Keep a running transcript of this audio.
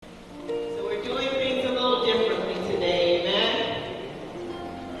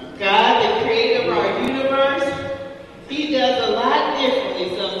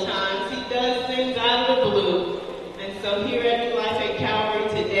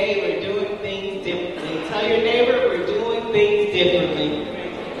Tell your neighbor we're doing things differently.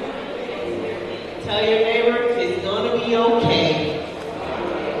 Tell your neighbor it's going to be okay.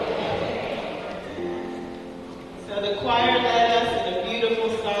 So the choir led us in a beautiful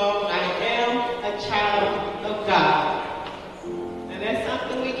song, I am a child of God. And that's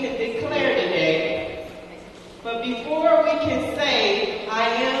something we can declare today. But before we can say, I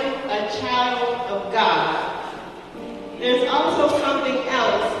am a child of God, there's also something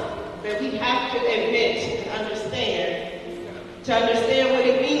else that we have to admit and understand to understand what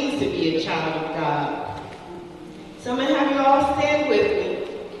it means to be a child of God. So I'm going to have you all stand with me.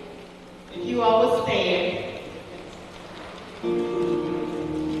 If you all would stand.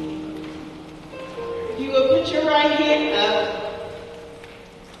 If you would put your right hand up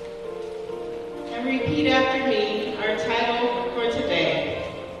and repeat after me our title for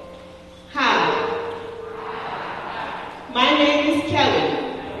today. Hi. My name is Kelly.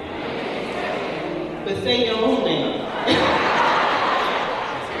 But say your own name.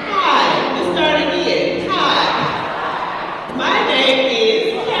 Hi. Let's start again. Hi. My name is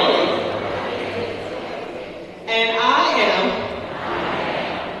Kelly. And I am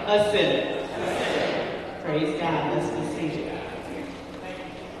a sinner. Praise God. Let's be seated.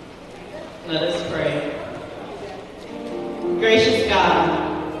 Let us pray. Gracious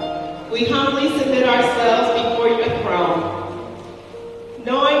God, we humbly submit ourselves before your throne,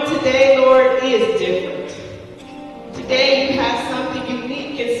 knowing today, Lord, is different. Today you have something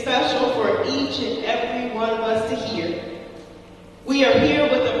unique and special for each and every one of us to hear. We are here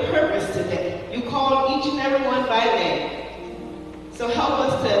with a purpose today. You called each and every one by name. So help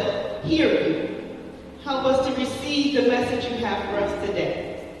us to hear you. Help us to receive the message you have for us today.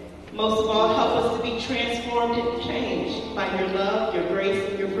 Most of all, help us to be transformed and changed by your love, your grace,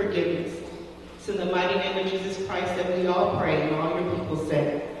 and your forgiveness. It's in the mighty name of Jesus Christ that we all pray, and all your people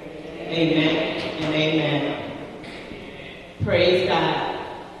say, amen and amen. Praise God.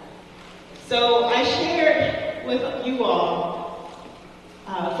 So I shared with you all,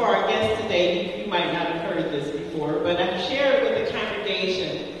 for our guests today, you might not have heard this before, but I've shared with the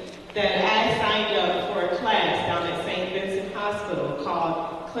congregation that I signed up for a class down at St. Vincent Hospital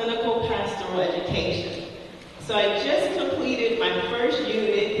called Clinical Pastoral Education. So I just completed my first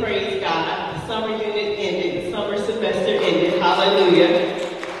unit, praise God. The summer unit ended, the summer semester ended, hallelujah.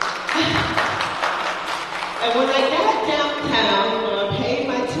 And when I got downtown, when I paid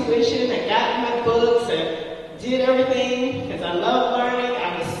my tuition, I got my books and did everything, because I love learning,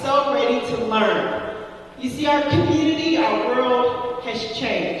 I was so ready to learn. You see, our community, our world has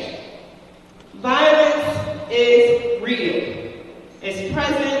changed. Violence is real, it's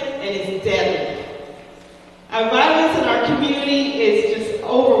present, and it's deadly. Our violence in our community is just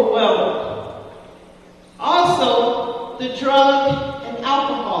overwhelming. Also, the drug and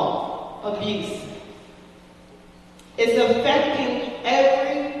alcohol abuse is affecting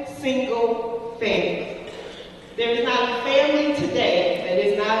every single family. There is not a family today that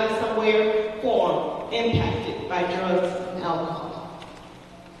is not in some way or form impacted by drugs and alcohol.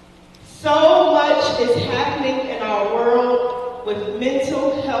 So much is happening in our world with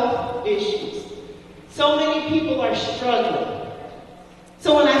mental health issues. So many people are struggling.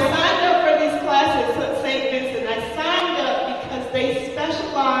 So when I signed up for these classes at St. Vincent, I signed up because they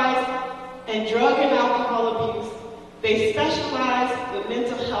specialize in drug and alcohol abuse. They specialize with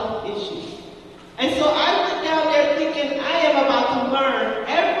mental health issues. And so I went down there thinking I am about to learn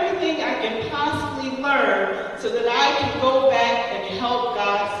everything I can possibly learn so that I can go back and help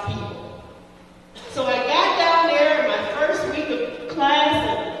God's people. So I got down there in my first week of class,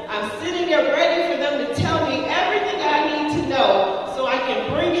 and I'm sitting there ready for them to tell me everything I need to know so I can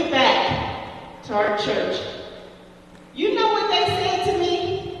bring it back to our church. You know what they said to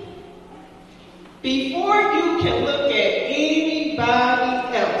me? Before you can look at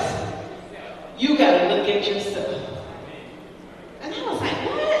anybody else, you got to look at yourself. And I was like,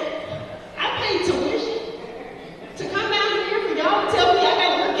 what? I paid tuition to come down here for y'all to tell me I got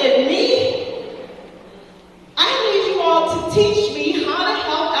to look at me? I need you all to teach me how to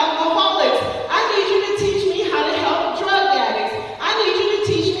help alcoholics. I need you to teach me how to help drug addicts. I need you to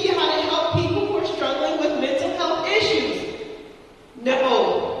teach me how to help people who are struggling with mental health issues. No.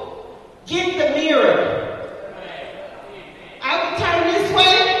 Get the mirror. I would turn this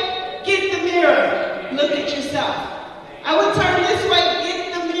way, get the mirror. Look at yourself. I would turn this way,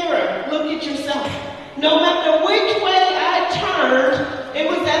 get the mirror. Look at yourself. No matter which way I turned, it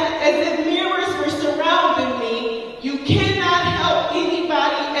was as if mirrors were surrounding me. You cannot help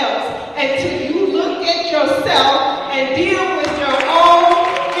anybody else until you look at yourself and deal with your own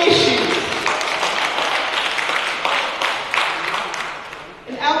issues.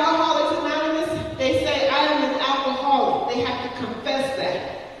 In Alcoholics Anonymous, they say, I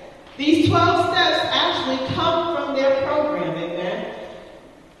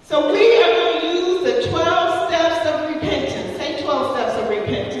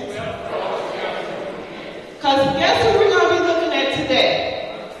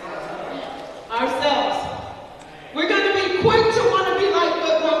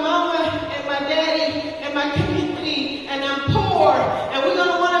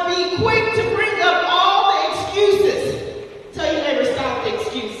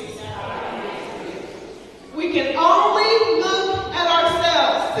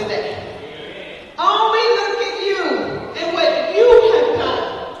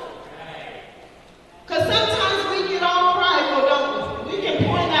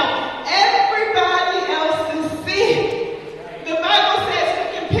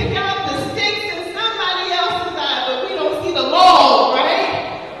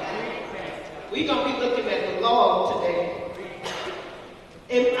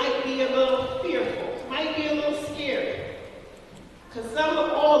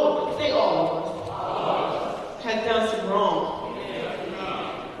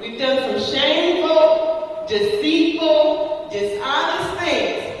We've done some shameful, deceitful, dishonest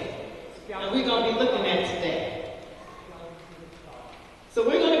things that we're going to be looking at today. So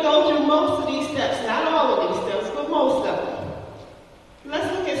we're going to go through most of these steps, not all of these steps, but most of them.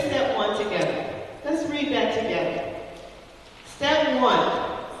 Let's look at step 1 together. Let's read that together. Step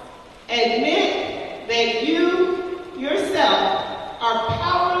 1, admit that you yourself are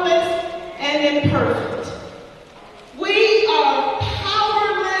powerless and imperfect. We are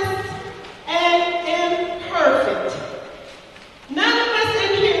powerless and imperfect. None of us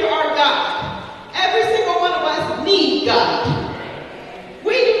in here are God. Every single one of us need God.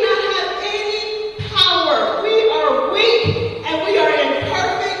 We do not have any power. We are weak and we are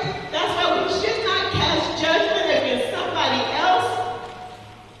imperfect. That's why we should not cast judgment against somebody else.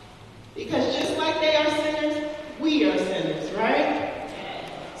 Because just like they are sinners, we are sinners, right?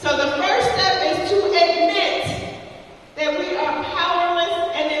 So the first step is to admit that we are powerless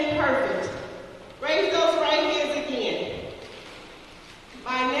and imperfect. Raise those right hands again.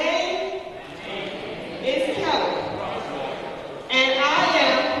 My name is Kelly, and I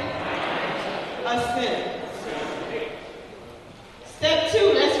am a sinner. Step 2,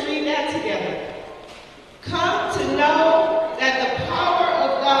 let's read that together. Come to know that the power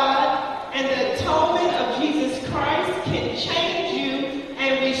of God and the atonement of Jesus Christ can change you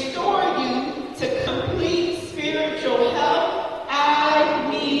and restore you to complete spiritual health. I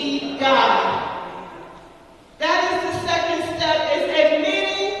need God. That is the second step, is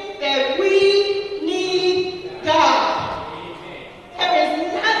admitting that we need God. There is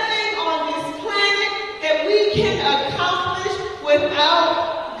nothing on this planet that we can accomplish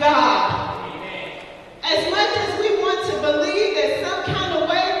without God. As much as we want to believe that some kind of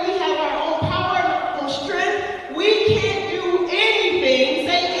way we have our own power and our own strength, we can't do anything,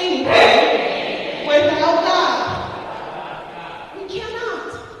 say anything, without God. We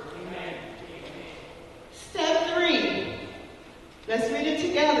cannot. Step 3. Let's read it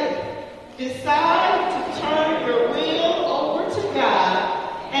together. Decide to turn your will over to God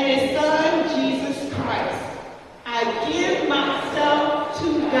and His Son, Jesus Christ. I give myself to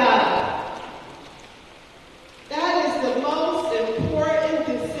God. That is the most important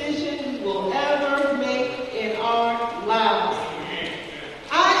decision we will ever make in our lives.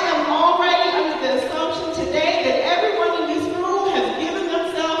 I am already under the assumption today that everyone in this room has given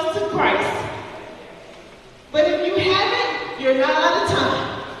themselves to Christ. But if you haven't, you're not out of time.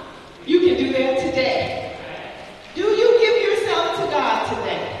 You can do that today. Do you give yourself to God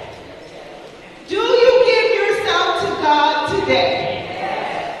today? Do you give yourself to God today?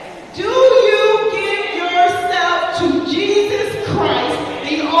 Do you give yourself to Jesus Christ,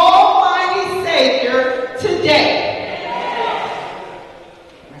 the Almighty Savior, today?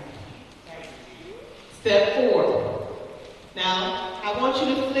 Step 4. Now, I want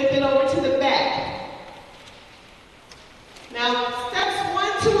you to flip it over to the back. Now, steps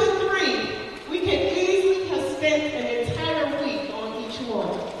 1, 2, and 3, we can easily have spent an entire week on each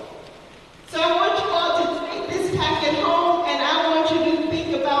one. So I want you all to take this packet home, and I want you to think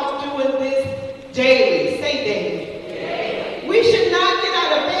about doing this daily. Say daily. We should not get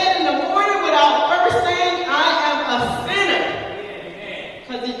out of bed in the morning without first saying, I am a sinner.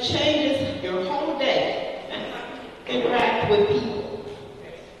 Because it changes your whole day. Interact with people.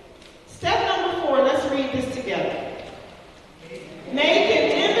 Step number 4, let's read this together. Make an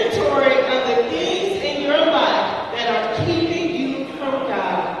inventory of the things in your life that are keeping you from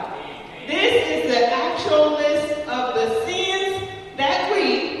God. This is the actual list of the sins that we,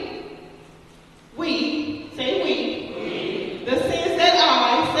 the sins that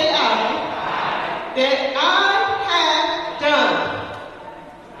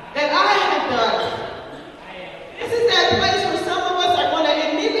I have done. This is that place where some of us are going to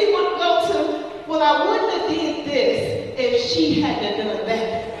immediately want to go to, well, I wouldn't have did this if she hadn't done that.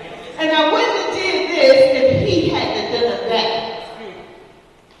 And I wouldn't have did this if he hadn't done that.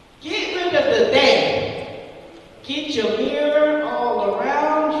 Get rid of the they. Get your mirror all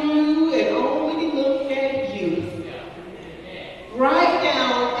around you and only look at you. Write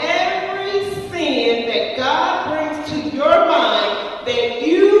down every sin that God brings to your mind that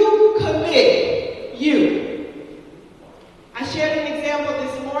you committed. You. I shared an example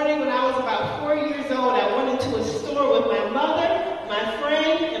this morning when I was about 4 years old. I went into a store with my mother, my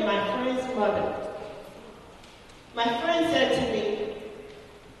friend, and my friend's mother. My friend said to me,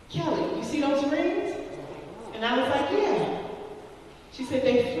 Kelly, you see those rings? And I was like, yeah. She said,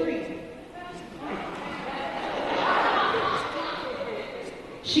 they're free.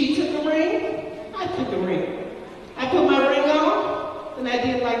 She took a ring, I took a ring. I put my ring on, and I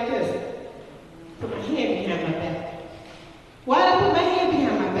did like this. Put my hand behind my back. Why did I put my hand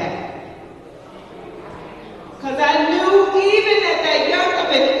behind my back?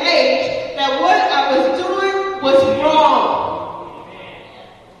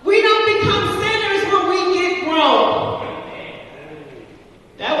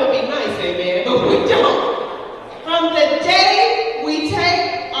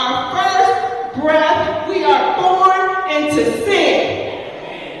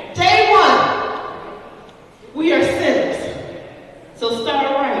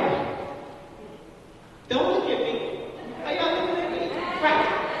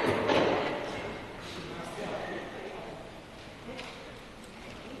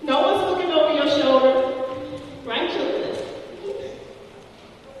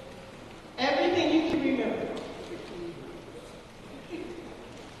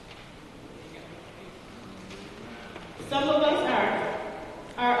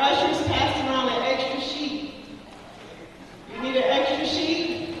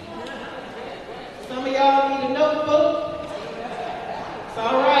 notebook? It's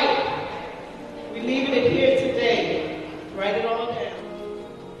all right. We're leaving it here today. Write it all down.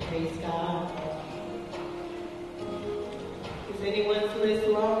 Praise God. Is anyone's list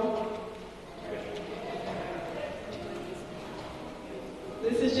long?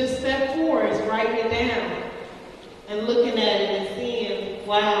 This is just step 4, is writing it down and looking at it and seeing,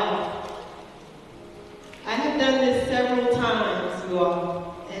 wow. I have done this several times, you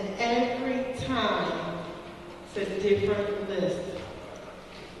all, and every time it's a different list.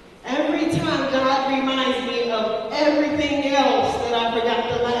 Every time God reminds me of everything else that I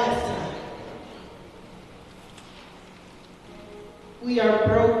forgot the last time. We are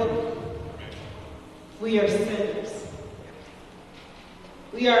broken. We are sinners.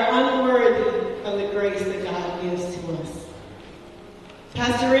 We are unworthy of the grace that God gives to us.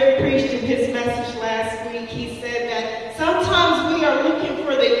 Pastor Rick preached in his message last week. He said that sometimes we are looking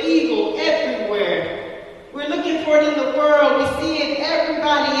for the evil everywhere. We're looking for it in the world. We see it in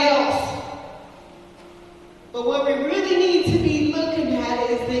everybody else. But what we really need to be looking at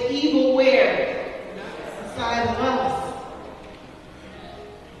is the evil where? Inside of us.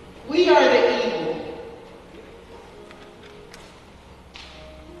 We are the evil.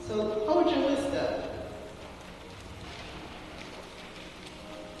 So hold your list up.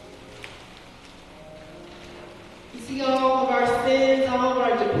 You see all of our sins, all of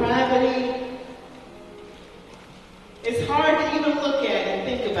our depravity. It's hard to even look at and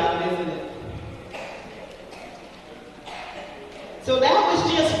think about, isn't it? So that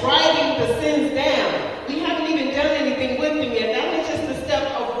was just writing the sins down. We haven't even done anything with them yet. That was just the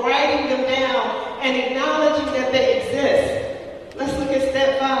step of writing them down and acknowledging that they exist. Let's look at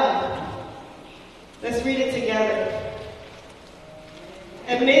step 5. Let's read it together.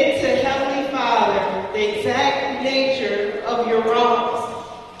 Admit to Heavenly Father the exact nature of your wrongs.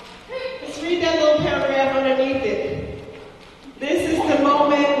 Let's read that little paragraph underneath it. This is the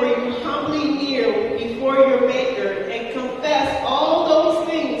moment where you humbly kneel before your Maker and confess all those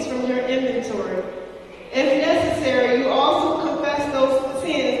things from your inventory. If necessary, you also confess those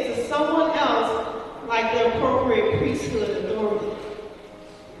sins to someone else like the appropriate priesthood authority.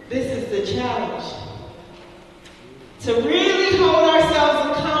 This is the challenge. To really hold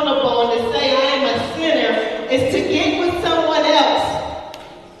ourselves accountable and to say, I am a sinner, is to get with someone else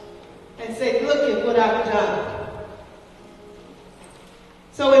and say, look at what I've done.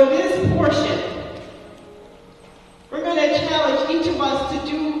 So in this portion, we're going to challenge each of us to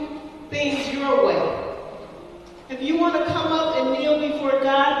do things your way. If you want to come up and kneel before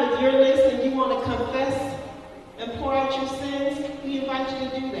God with your list and you want to confess and pour out your sins, we invite you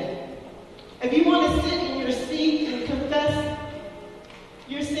to do that. If you want to sit in your seat and confess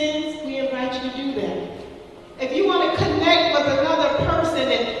your sins, we invite you to do that. If you want to connect with another person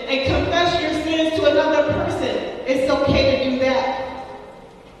and confess your sins to another person, it's okay to do that.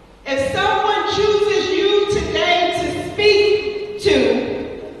 If someone chooses you today to speak to,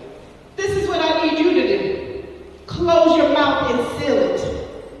 this is what I need you to do. Close your mouth and seal it.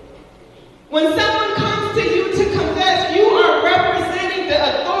 When someone comes to you to confess, you are representing the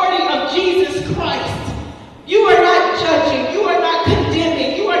authority of Jesus Christ. You are not judging. You are not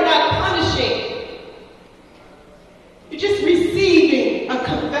condemning. You are not punishing. You're just receiving a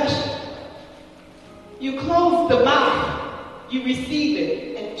confession. You close the mouth. You receive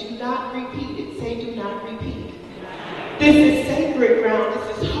it. And do not repeat it. Say, do not repeat. This is sacred ground.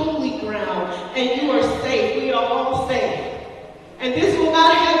 This is holy ground. And you are safe. We are all safe. And this will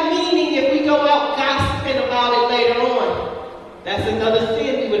not have meaning if we go out gossiping about it later on. That's another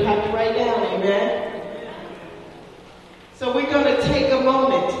sin we would have to write down, amen? So we're going to take a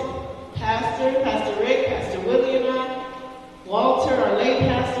moment. Pastor Rick, Pastor Willie and I, Walter, our lay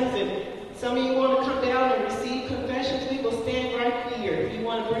pastors, and some of you want to come down and receive confessions, we will stand right here. If you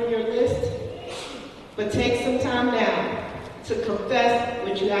want to bring your list, but take some time now to confess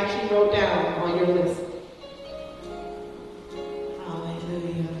what you actually wrote down on your list.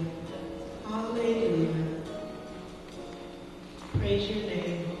 Hallelujah. Hallelujah. Praise your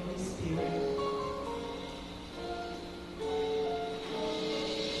name, Holy Spirit.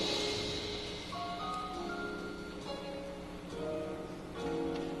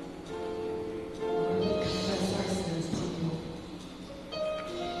 Lord, we confess our sins to you.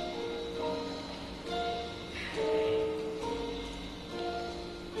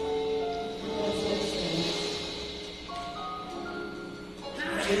 Confess our sins.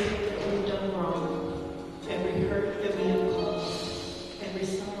 Everything that we've done wrong, every hurt that we have caused, every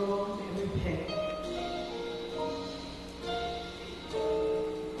sorrow, every pain.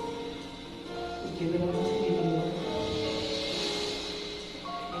 We give it all to you, Lord.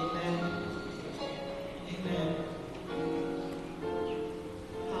 Amen. Amen.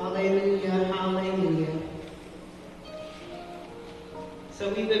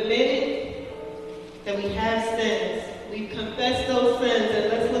 sins. We've confessed those sins,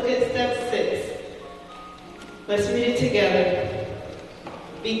 and let's look at step 6. Let's read it together.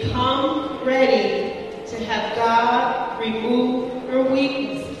 Become ready to have God remove your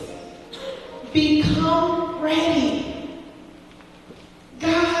weaknesses. Become ready.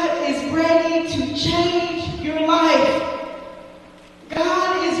 God is ready to change your life.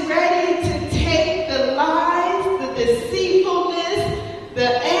 God is ready to take the lies, the deceitfulness, the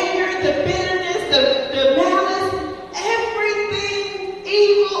anger, the bitterness, the malice, everything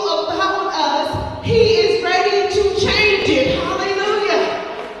evil about us. He is ready to change it. Hallelujah.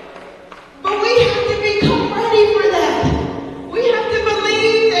 But we have to become ready for that. We have to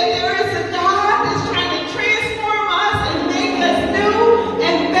believe that there is a God that's trying to transform us and make us new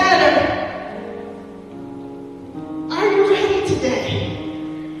and better. Are you ready today?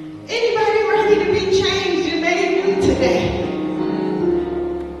 Anybody ready to be changed and made new today?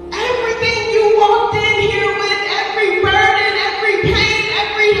 Everything you walked in here with, every burden, every pain,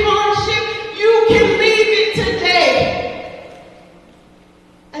 every hardship, you can leave it today.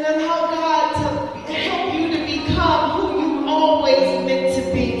 And allow God to help you to become who you always meant to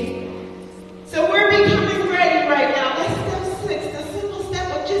be. So we're becoming ready right now. That's step 6, the simple step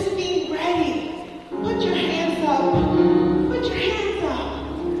of just being ready. Put your hands up. Put your hands up.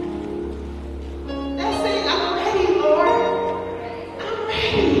 That's saying, I'm ready, Lord. I'm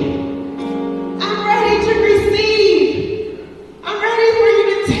ready. I'm ready to receive. I'm ready for you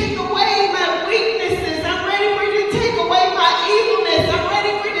to take away my weaknesses. I'm ready for you to take away my evilness. I'm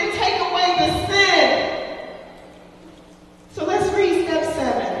ready for you to take away the sin. So let's read step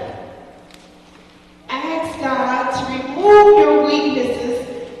 7. Ask God to remove your weaknesses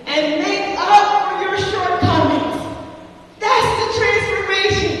and make up for your shortcomings. That's the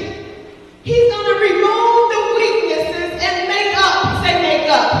transformation. He's going to remove the weaknesses and make up. Say make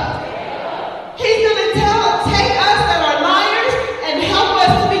up. He's going to take us that are liars and help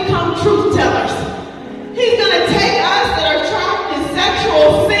us to become truth tellers. He's going to take us that are trapped in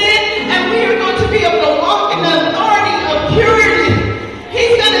sexual sin, and we are going to be able to walk in the authority of purity.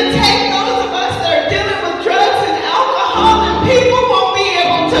 He's going to take those of us that are dealing with drugs and alcohol, and people won't be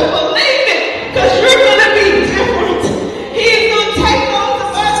able to believe it because you're going to be different. He is going to take those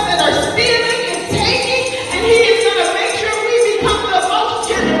of us that are stealing and taking, and he is going to make sure we become the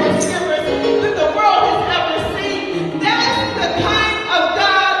most generous givers that the world has ever seen. That's the kind of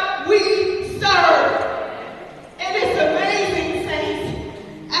God we serve. And it's amazing, saints.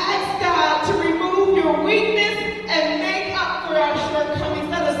 Ask God to remove your weakness and make up for our shortcomings.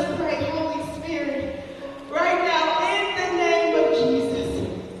 Let us pray, Holy Spirit, right now in the name of Jesus.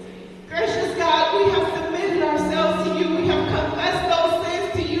 Gracious God, we have submitted ourselves to you. We have confessed those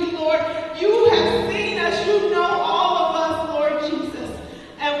sins to you, Lord. You have seen us. You know all of us, Lord Jesus.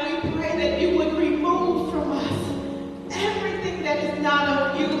 And we pray that you would remove from us everything that is not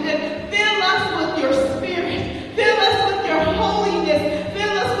of you and fill us with your spirit. Fill us with your holiness. Fill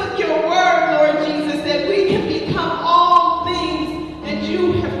us with your word, Lord Jesus, that we can become all things that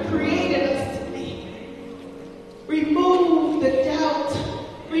you have created us to be. Remove the doubt.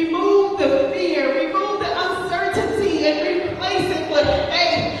 Remove the fear. Remove the uncertainty and replace it with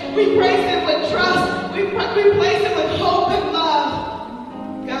faith. Replace